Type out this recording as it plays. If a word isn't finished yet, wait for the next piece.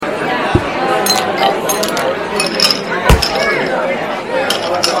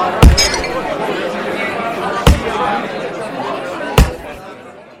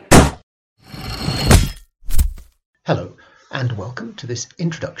this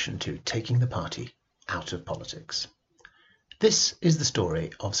introduction to taking the party out of politics. This is the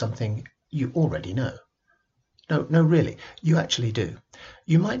story of something you already know. No, really, you actually do.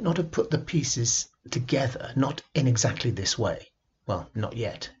 You might not have put the pieces together, not in exactly this way. Well, not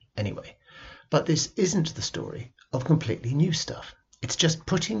yet, anyway. But this isn't the story of completely new stuff. It's just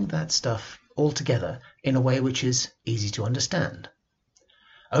putting that stuff all together in a way which is easy to understand.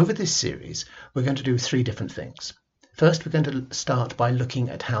 Over this series, we're going to do 3 different things. First, we're going to start by looking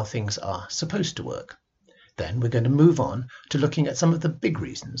at how things are supposed to work. Then we're going to move on to looking at some of the big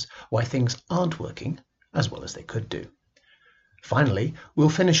reasons why things aren't working as well as they could do. Finally, we'll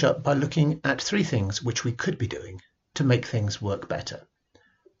finish up by looking at 3 things which we could be doing to make things work better.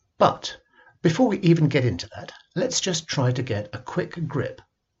 But before we even get into that, let's just try to get a quick grip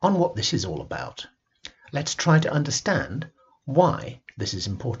on what this is all about. Let's try to understand why this is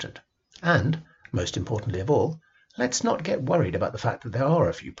important. And, most importantly of all, let's not get worried about the fact that there are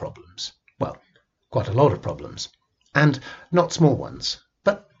a few problems. Well, quite a lot of problems. And not small ones.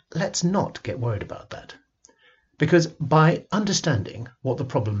 But let's not get worried about that. Because by understanding what the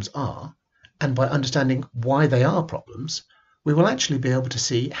problems are, and by understanding why they are problems, we will actually be able to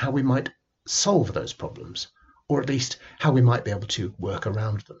see how we might solve those problems, or at least how we might be able to work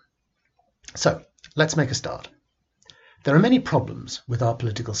around them. So, let's make a start. There are many problems with our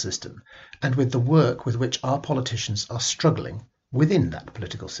political system, and with the work with which our politicians are struggling within that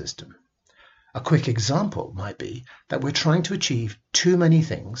political system. A quick example might be that we're trying to achieve too many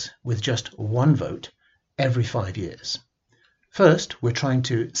things with just one vote every 5 years. First, we're trying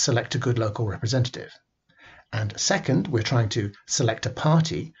to select a good local representative. And second, we're trying to select a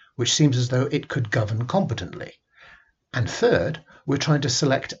party which seems as though it could govern competently. And third, we're trying to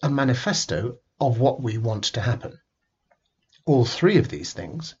select a manifesto of what we want to happen. All 3 of these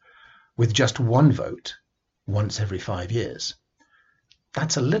things with just one vote once every 5 years.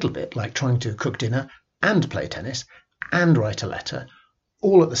 That's a little bit like trying to cook dinner and play tennis and write a letter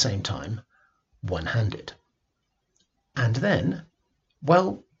all at the same time, one-handed. And then,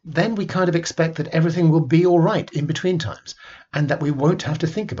 well, then we kind of expect that everything will be all right in between times and that we won't have to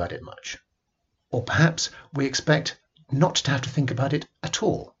think about it much. Or perhaps we expect not to have to think about it at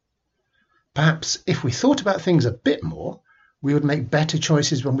all. Perhaps if we thought about things a bit more, we would make better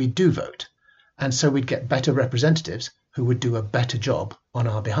choices when we do vote, and so we'd get better representatives who would do a better job on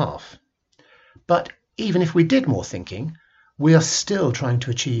our behalf. But even if we did more thinking, we are still trying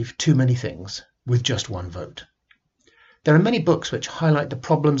to achieve too many things with just one vote. There are many books which highlight the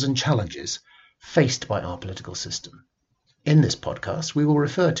problems and challenges faced by our political system. In this podcast, we will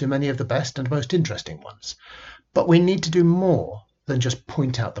refer to many of the best and most interesting ones, but we need to do more than just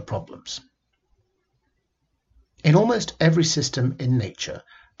point out the problems. In almost every system in nature,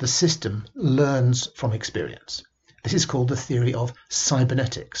 the system learns from experience. This is called the theory of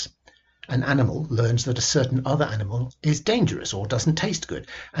cybernetics. An animal learns that a certain other animal is dangerous or doesn't taste good,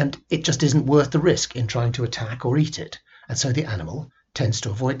 and it just isn't worth the risk in trying to attack or eat it, and so the animal tends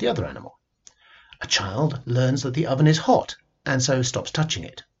to avoid the other animal. A child learns that the oven is hot, and so stops touching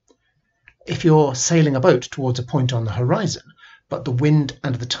it. If you're sailing a boat towards a point on the horizon, but the wind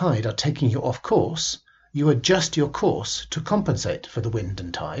and the tide are taking you off course, you adjust your course to compensate for the wind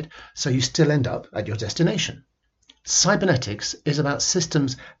and tide, so you still end up at your destination. Cybernetics is about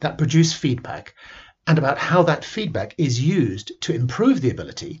systems that produce feedback and about how that feedback is used to improve the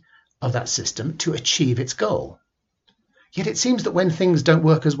ability of that system to achieve its goal. Yet it seems that when things don't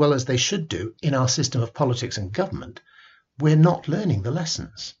work as well as they should do in our system of politics and government, we're not learning the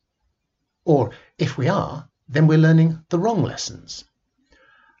lessons. Or if we are, then we're learning the wrong lessons.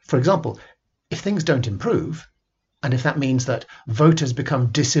 For example, if things don't improve, and if that means that voters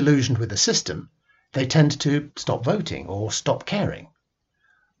become disillusioned with the system, they tend to stop voting or stop caring.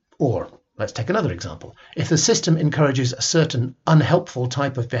 Or, let's take another example. If the system encourages a certain unhelpful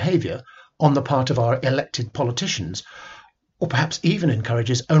type of behaviour on the part of our elected politicians, or perhaps even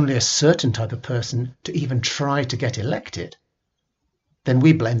encourages only a certain type of person to even try to get elected, then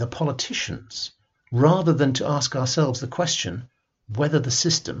we blame the politicians, rather than to ask ourselves the question whether the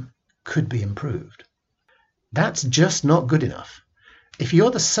system could be improved. That's just not good enough. If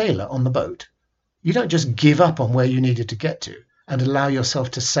you're the sailor on the boat, you don't just give up on where you needed to get to and allow yourself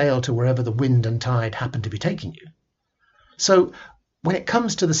to sail to wherever the wind and tide happen to be taking you. So when it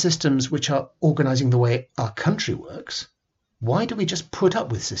comes to the systems which are organising the way our country works, why do we just put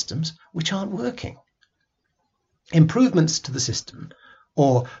up with systems which aren't working? Improvements to the system,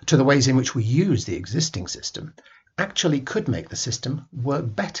 or to the ways in which we use the existing system, actually could make the system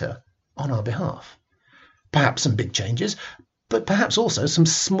work better on our behalf. Perhaps some big changes, but perhaps also some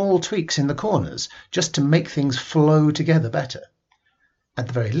small tweaks in the corners, just to make things flow together better. At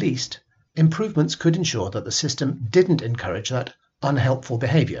the very least, improvements could ensure that the system didn't encourage that unhelpful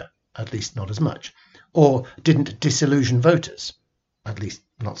behaviour, at least not as much, or didn't disillusion voters, at least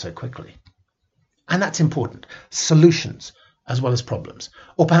not so quickly. And that's important. Solutions as well as problems,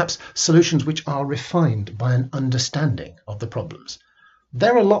 or perhaps solutions which are refined by an understanding of the problems.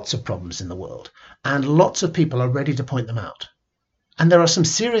 There are lots of problems in the world, and lots of people are ready to point them out. And there are some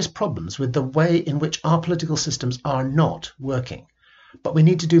serious problems with the way in which our political systems are not working. But we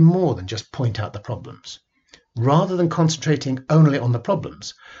need to do more than just point out the problems. Rather than concentrating only on the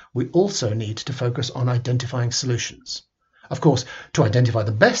problems, we also need to focus on identifying solutions. Of course, to identify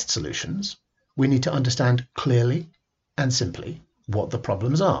the best solutions, we need to understand clearly and simply what the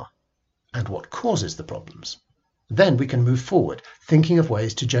problems are and what causes the problems. Then we can move forward, thinking of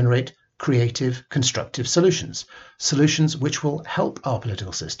ways to generate creative, constructive solutions, solutions which will help our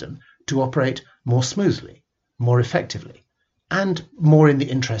political system to operate more smoothly, more effectively, and more in the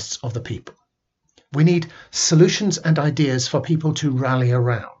interests of the people. We need solutions and ideas for people to rally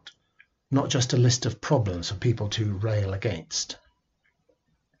around, not just a list of problems for people to rail against.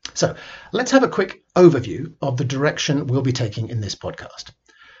 So let's have a quick overview of the direction we'll be taking in this podcast.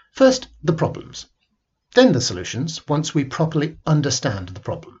 First, the problems, then the solutions once we properly understand the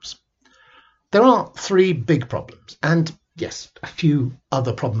problems. There are three big problems, and yes, a few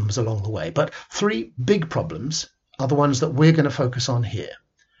other problems along the way, but three big problems are the ones that we're going to focus on here.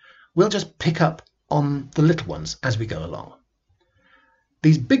 We'll just pick up on the little ones as we go along.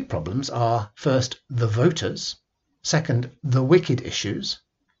 These big problems are, first, the voters, second, the wicked issues,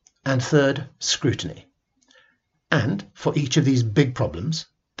 and third, scrutiny. And for each of these big problems,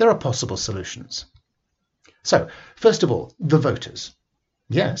 there are possible solutions. So, first of all, the voters.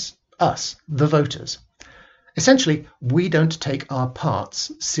 Yes, us, the voters. Essentially, we don't take our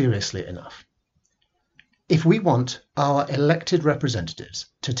parts seriously enough. If we want our elected representatives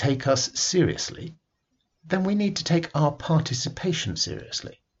to take us seriously, then we need to take our participation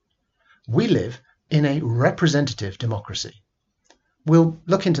seriously. We live in a representative democracy. We'll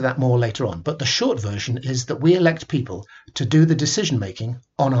look into that more later on, but the short version is that we elect people to do the decision-making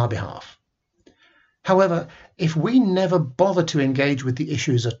on our behalf. However, if we never bother to engage with the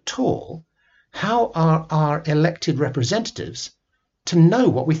issues at all, how are our elected representatives to know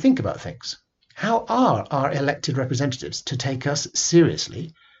what we think about things? How are our elected representatives to take us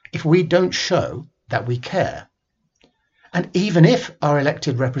seriously if we don't show that we care? And even if our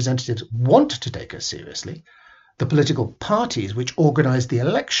elected representatives want to take us seriously, the political parties which organise the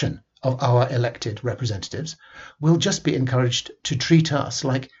election of our elected representatives will just be encouraged to treat us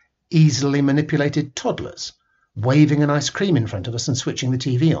like easily manipulated toddlers, waving an ice cream in front of us and switching the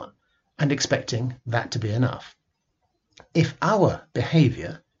TV on, and expecting that to be enough. If our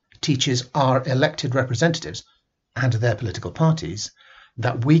behaviour teaches our elected representatives and their political parties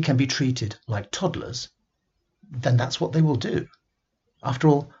that we can be treated like toddlers, then that's what they will do. After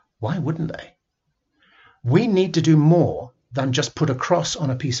all, why wouldn't they? We need to do more than just put a cross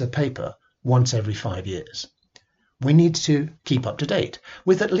on a piece of paper once every 5 years. We need to keep up to date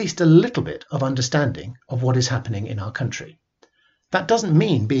with at least a little bit of understanding of what is happening in our country. That doesn't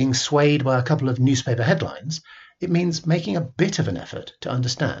mean being swayed by a couple of newspaper headlines. It means making a bit of an effort to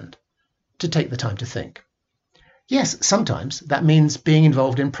understand, to take the time to think. Yes, sometimes that means being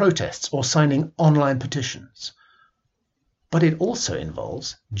involved in protests or signing online petitions. But it also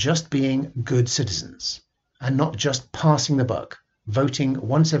involves just being good citizens and not just passing the buck, voting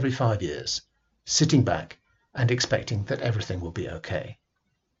once every 5 years, sitting back and expecting that everything will be okay.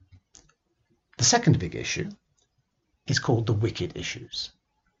 The second big issue is called the wicked issues.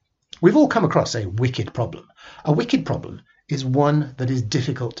 We've all come across a wicked problem. A wicked problem is one that is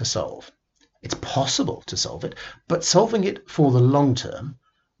difficult to solve. It's possible to solve it, but solving it for the long term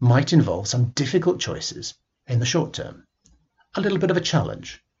might involve some difficult choices in the short term. A little bit of a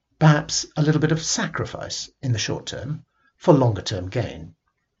challenge, perhaps a little bit of sacrifice in the short term for longer term gain.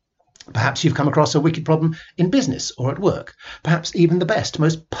 Perhaps you've come across a wicked problem in business or at work. Perhaps even the best,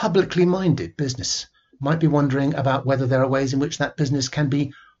 most publicly minded business might be wondering about whether there are ways in which that business can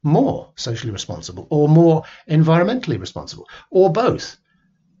be more socially responsible or more environmentally responsible, or both,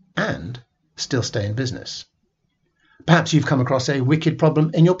 and still stay in business. Perhaps you've come across a wicked problem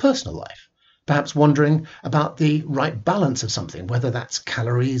in your personal life, perhaps wondering about the right balance of something, whether that's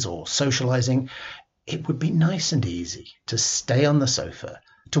calories or socializing. It would be nice and easy to stay on the sofa,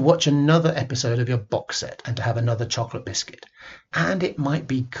 to watch another episode of your box set and to have another chocolate biscuit. And it might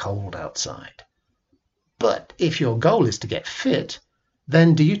be cold outside. But if your goal is to get fit,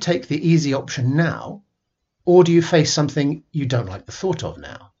 then do you take the easy option now, or do you face something you don't like the thought of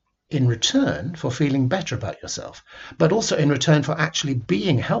now? in return for feeling better about yourself, but also in return for actually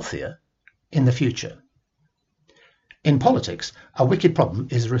being healthier in the future. In politics, a wicked problem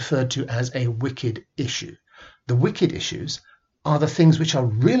is referred to as a wicked issue. The wicked issues are the things which are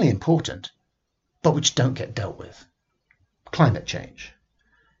really important, but which don't get dealt with. Climate change,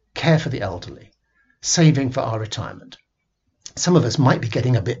 care for the elderly, saving for our retirement. Some of us might be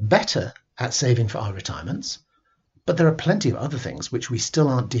getting a bit better at saving for our retirements, but there are plenty of other things which we still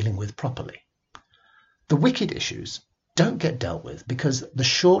aren't dealing with properly. The wicked issues don't get dealt with because the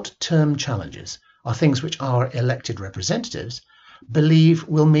short-term challenges are things which our elected representatives believe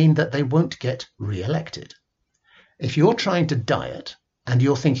will mean that they won't get re-elected. If you're trying to diet and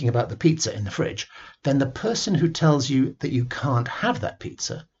you're thinking about the pizza in the fridge, then the person who tells you that you can't have that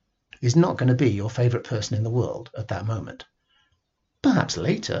pizza is not going to be your favourite person in the world at that moment. Perhaps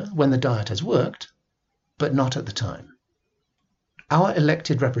later, when the diet has worked, but not at the time. Our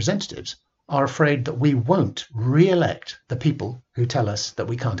elected representatives are afraid that we won't re-elect the people who tell us that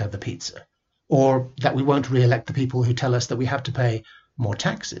we can't have the pizza, or that we won't re-elect the people who tell us that we have to pay more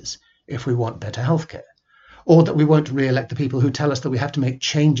taxes if we want better healthcare, or that we won't re-elect the people who tell us that we have to make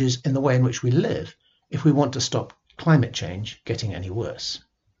changes in the way in which we live if we want to stop climate change getting any worse.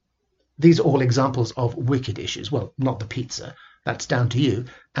 These are all examples of wicked issues. Well, not the pizza. That's down to you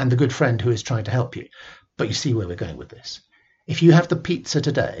and the good friend who is trying to help you. But you see where we're going with this. If you have the pizza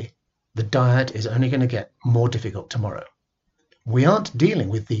today, the diet is only going to get more difficult tomorrow. We aren't dealing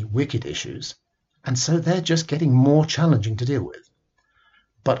with the wicked issues, and so they're just getting more challenging to deal with.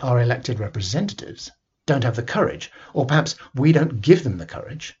 But our elected representatives don't have the courage, or perhaps we don't give them the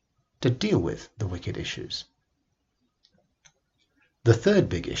courage, to deal with the wicked issues. The third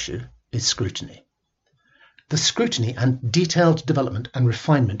big issue is scrutiny. The scrutiny and detailed development and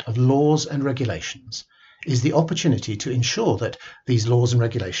refinement of laws and regulations is the opportunity to ensure that these laws and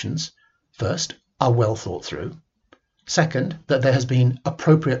regulations, first, are well thought through, second, that there has been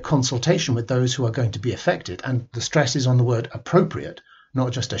appropriate consultation with those who are going to be affected, and the stress is on the word appropriate,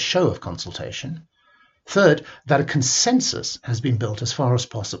 not just a show of consultation, third, that a consensus has been built as far as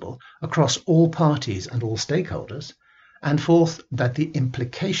possible across all parties and all stakeholders, and fourth, that the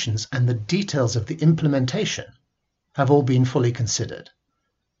implications and the details of the implementation have all been fully considered,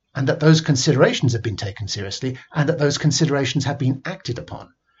 and that those considerations have been taken seriously, and that those considerations have been acted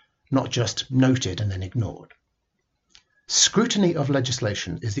upon, not just noted and then ignored. Scrutiny of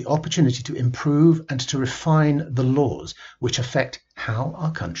legislation is the opportunity to improve and to refine the laws which affect how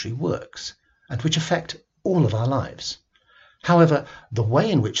our country works, and which affect all of our lives. However, the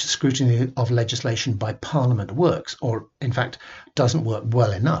way in which scrutiny of legislation by Parliament works, or in fact doesn't work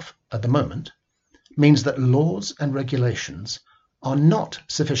well enough at the moment, means that laws and regulations are not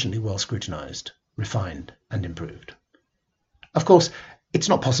sufficiently well scrutinised, refined and improved. Of course, it's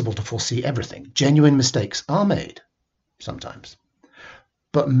not possible to foresee everything. Genuine mistakes are made, sometimes.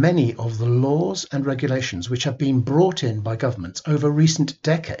 But many of the laws and regulations which have been brought in by governments over recent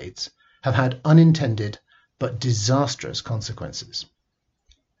decades have had unintended but disastrous consequences.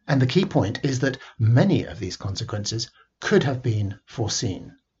 And the key point is that many of these consequences could have been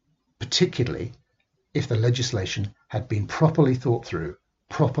foreseen, particularly if the legislation had been properly thought through,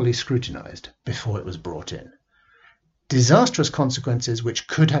 properly scrutinised before it was brought in. Disastrous consequences which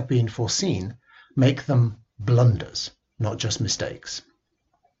could have been foreseen make them blunders, not just mistakes.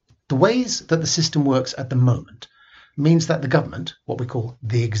 The ways that the system works at the moment means that the government, what we call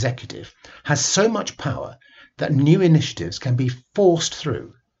the executive, has so much power that new initiatives can be forced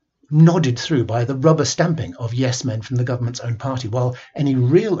through, nodded through by the rubber stamping of yes men from the government's own party, while any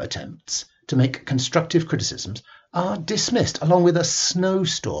real attempts to make constructive criticisms are dismissed along with a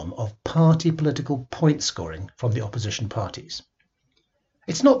snowstorm of party political point scoring from the opposition parties.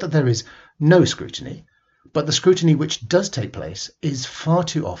 It's not that there is no scrutiny, but the scrutiny which does take place is far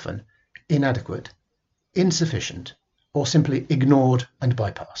too often inadequate, insufficient, or simply ignored and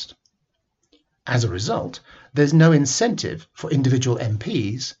bypassed. As a result, there's no incentive for individual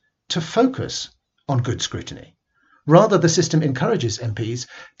MPs to focus on good scrutiny. Rather, the system encourages MPs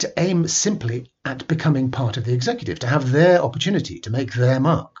to aim simply at becoming part of the executive, to have their opportunity to make their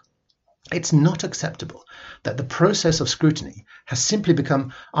mark. It's not acceptable that the process of scrutiny has simply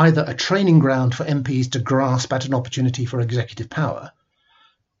become either a training ground for MPs to grasp at an opportunity for executive power,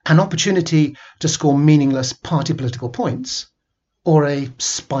 an opportunity to score meaningless party political points, or a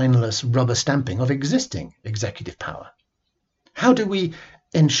spineless rubber stamping of existing executive power. How do we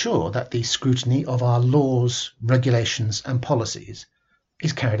ensure that the scrutiny of our laws, regulations and policies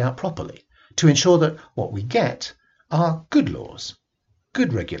is carried out properly, to ensure that what we get are good laws,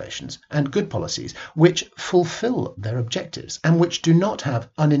 good regulations and good policies which fulfill their objectives and which do not have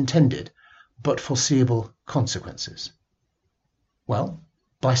unintended but foreseeable consequences? Well,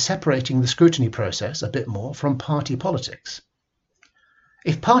 by separating the scrutiny process a bit more from party politics.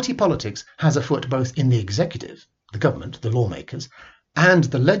 If party politics has a foot both in the executive, the government, the lawmakers, and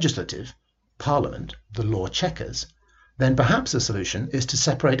the legislative, Parliament, the law checkers, then perhaps the solution is to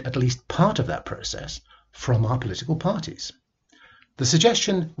separate at least part of that process from our political parties. The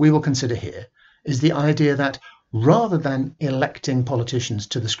suggestion we will consider here is the idea that rather than electing politicians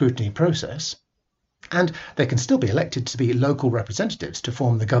to the scrutiny process, and they can still be elected to be local representatives to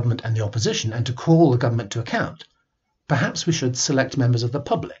form the government and the opposition and to call the government to account, perhaps we should select members of the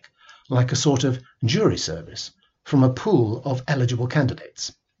public, like a sort of jury service, from a pool of eligible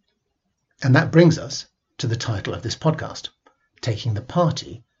candidates. And that brings us to the title of this podcast, Taking the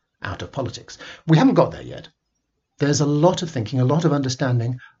Party Out of Politics. We haven't got there yet. There's a lot of thinking, a lot of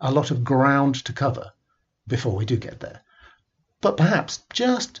understanding, a lot of ground to cover before we do get there. But perhaps,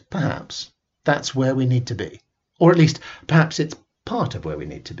 just perhaps, that's where we need to be. Or at least, perhaps it's part of where we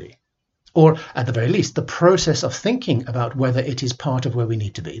need to be. Or at the very least, the process of thinking about whether it is part of where we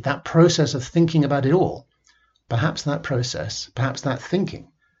need to be, that process of thinking about it all, perhaps that process, perhaps that thinking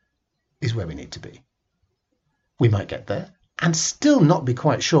is where we need to be. We might get there and still not be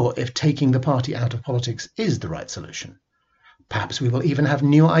quite sure if taking the party out of politics is the right solution. Perhaps we will even have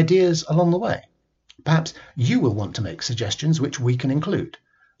new ideas along the way. Perhaps you will want to make suggestions which we can include,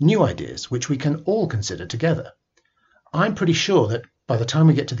 new ideas which we can all consider together. I'm pretty sure that by the time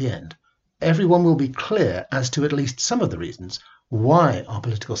we get to the end, everyone will be clear as to at least some of the reasons why our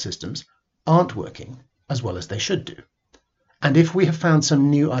political systems aren't working as well as they should do. And if we have found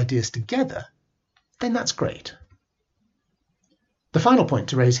some new ideas together, then that's great. The final point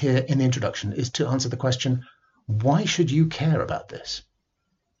to raise here in the introduction is to answer the question, why should you care about this?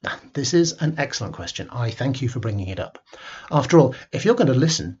 This is an excellent question. I thank you for bringing it up. After all, if you're going to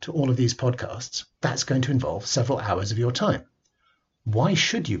listen to all of these podcasts, that's going to involve several hours of your time. Why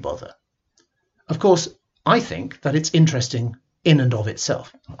should you bother? Of course, I think that it's interesting in and of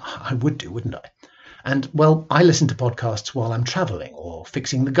itself. I would do, wouldn't I? And, well, I listen to podcasts while I'm travelling or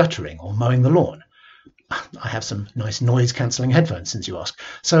fixing the guttering or mowing the lawn. I have some nice noise-cancelling headphones, since you ask.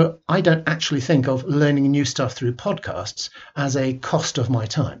 So I don't actually think of learning new stuff through podcasts as a cost of my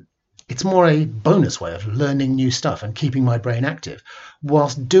time. It's more a bonus way of learning new stuff and keeping my brain active,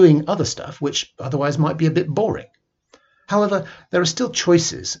 whilst doing other stuff which otherwise might be a bit boring. However, there are still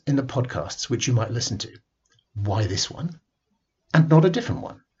choices in the podcasts which you might listen to. Why this one and not a different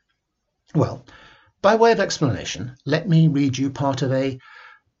one? Well, by way of explanation, let me read you part of a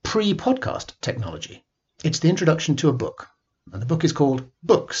pre-podcast technology. It's the introduction to a book, and the book is called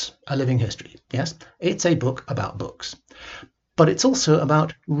Books, A Living History. Yes, it's a book about books, but it's also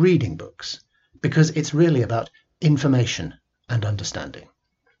about reading books, because it's really about information and understanding.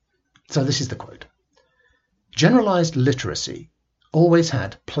 So this is the quote. Generalized literacy always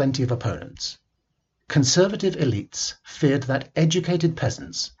had plenty of opponents. Conservative elites feared that educated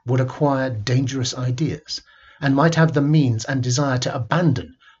peasants would acquire dangerous ideas and might have the means and desire to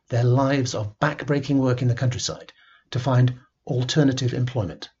abandon their lives of back-breaking work in the countryside to find alternative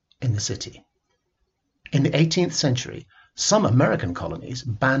employment in the city. In the 18th century, some American colonies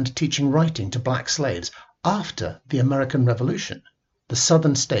banned teaching writing to black slaves. After the American Revolution, the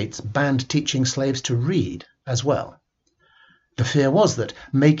southern states banned teaching slaves to read as well. The fear was that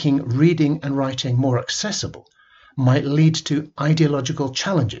making reading and writing more accessible might lead to ideological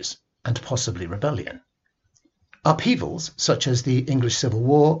challenges and possibly rebellion. Upheavals such as the English Civil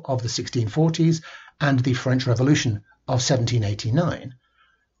War of the 1640s and the French Revolution of 1789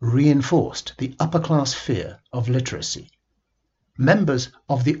 reinforced the upper-class fear of literacy. Members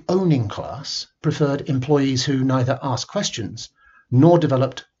of the owning class preferred employees who neither asked questions nor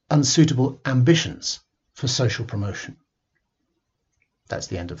developed unsuitable ambitions for social promotion. That's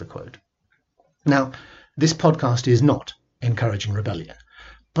the end of the quote. Now, this podcast is not encouraging rebellion,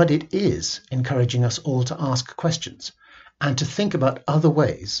 but it is encouraging us all to ask questions and to think about other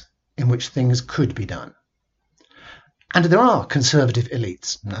ways in which things could be done. And there are conservative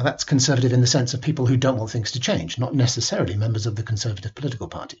elites. Now, that's conservative in the sense of people who don't want things to change, not necessarily members of the Conservative political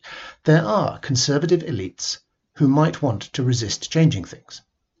party. There are conservative elites who might want to resist changing things.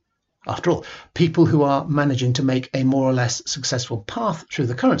 After all, people who are managing to make a more or less successful path through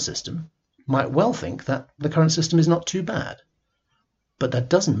the current system might well think that the current system is not too bad. But that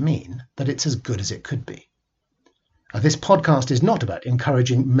doesn't mean that it's as good as it could be. This podcast is not about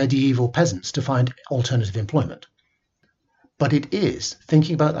encouraging medieval peasants to find alternative employment, but it is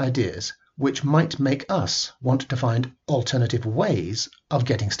thinking about ideas which might make us want to find alternative ways of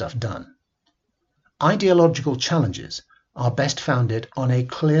getting stuff done. Ideological challenges are best founded on a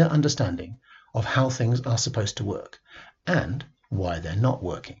clear understanding of how things are supposed to work and why they're not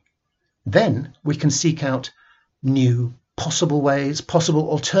working. Then we can seek out new possible ways, possible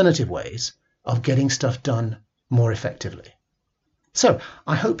alternative ways of getting stuff done more effectively. So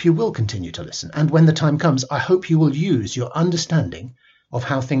I hope you will continue to listen, and when the time comes, I hope you will use your understanding of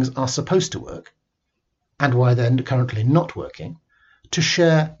how things are supposed to work and why they're currently not working to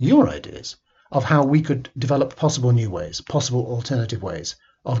share your ideas of how we could develop possible new ways, possible alternative ways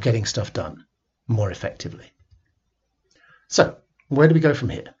of getting stuff done more effectively. So, where do we go from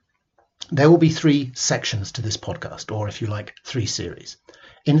here? There will be 3 sections to this podcast, or if you like, 3 series.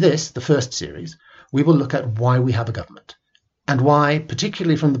 In this, the first series, we will look at why we have a government, and why,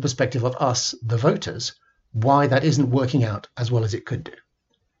 particularly from the perspective of us, the voters, why that isn't working out as well as it could do.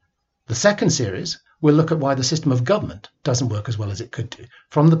 The second series, we'll look at why the system of government doesn't work as well as it could do,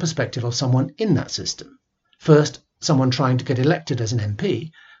 from the perspective of someone in that system. First, someone trying to get elected as an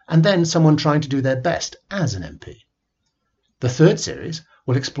MP, and then someone trying to do their best as an MP. The third series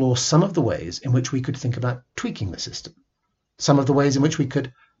will explore some of the ways in which we could think about tweaking the system, some of the ways in which we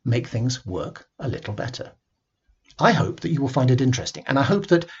could make things work a little better. I hope that you will find it interesting, and I hope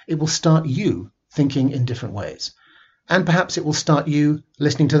that it will start you thinking in different ways. And perhaps it will start you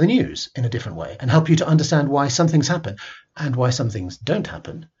listening to the news in a different way and help you to understand why some things happen and why some things don't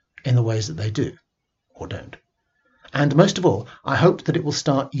happen in the ways that they do or don't. And most of all, I hope that it will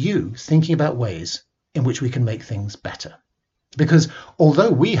start you thinking about ways in which we can make things better. Because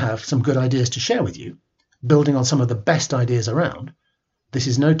although we have some good ideas to share with you, building on some of the best ideas around, this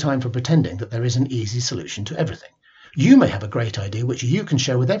is no time for pretending that there is an easy solution to everything. You may have a great idea which you can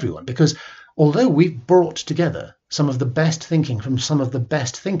share with everyone, because although we've brought together some of the best thinking from some of the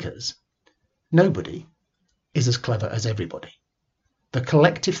best thinkers, nobody is as clever as everybody. The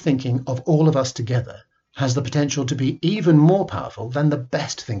collective thinking of all of us together has the potential to be even more powerful than the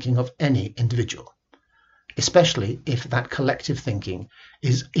best thinking of any individual, especially if that collective thinking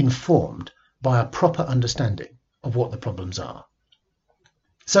is informed by a proper understanding of what the problems are.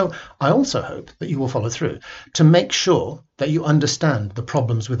 So I also hope that you will follow through to make sure that you understand the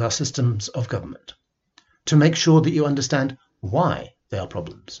problems with our systems of government, to make sure that you understand why they are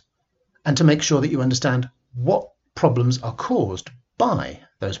problems, and to make sure that you understand what problems are caused by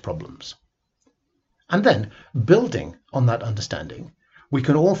those problems. And then, building on that understanding, we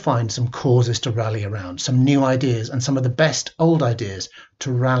can all find some causes to rally around, some new ideas and some of the best old ideas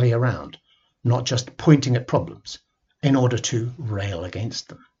to rally around, not just pointing at problems in order to rail against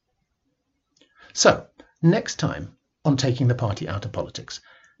them. So, next time on Taking the Party Out of Politics,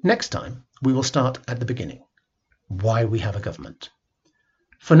 next time we will start at the beginning, why we have a government.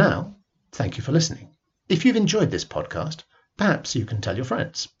 For now, thank you for listening. If you've enjoyed this podcast, perhaps you can tell your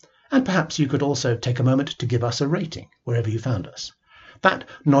friends, and perhaps you could also take a moment to give us a rating wherever you found us. That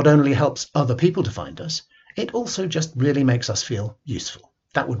not only helps other people to find us, it also just really makes us feel useful.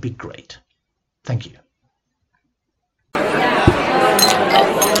 That would be great. Thank you.